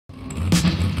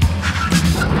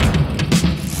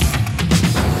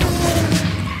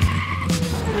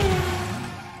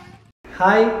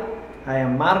Hi, I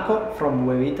am Marco from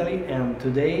Web Italy, and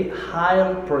today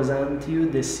I'll present you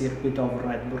the circuit of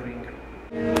Red Bull Ring.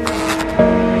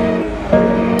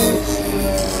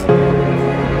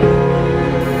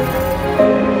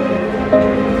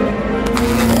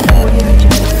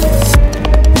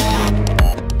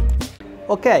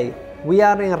 Okay, we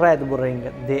are in Red Bull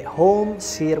Ring, the home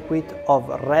circuit of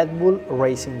Red Bull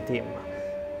racing team.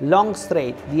 Long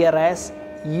straight, DRS,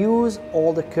 use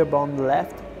all the curb on the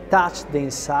left, touch the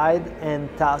inside and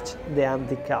touch the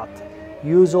anti-cut.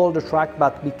 Use all the track,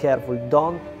 but be careful,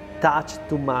 don't touch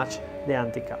too much the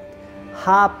anti-cut.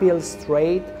 Uphill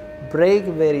straight, brake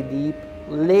very deep,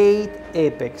 late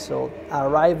apex, so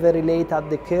arrive very late at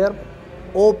the curb,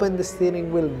 open the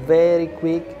steering wheel very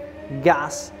quick,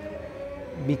 gas,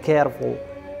 be careful,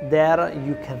 there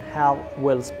you can have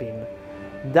wheel spin.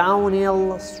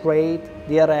 Downhill straight,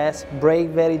 DRS, brake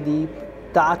very deep,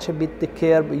 touch a bit the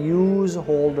curb, use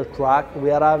all the track.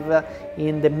 We arrive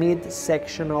in the mid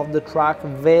section of the track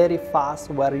very fast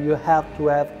where you have to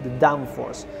have the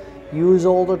downforce. Use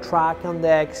all the track on the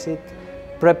exit,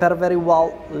 prepare very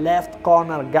well, left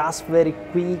corner, gas very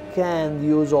quick and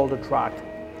use all the track.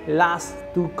 Last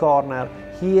two corner,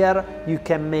 here you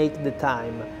can make the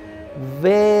time.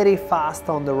 Very fast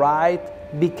on the right,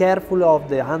 be careful of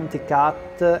the anti-cut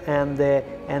and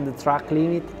the track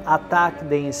limit, attack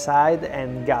the inside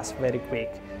and gas very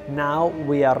quick. Now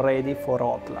we are ready for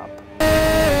hot lap.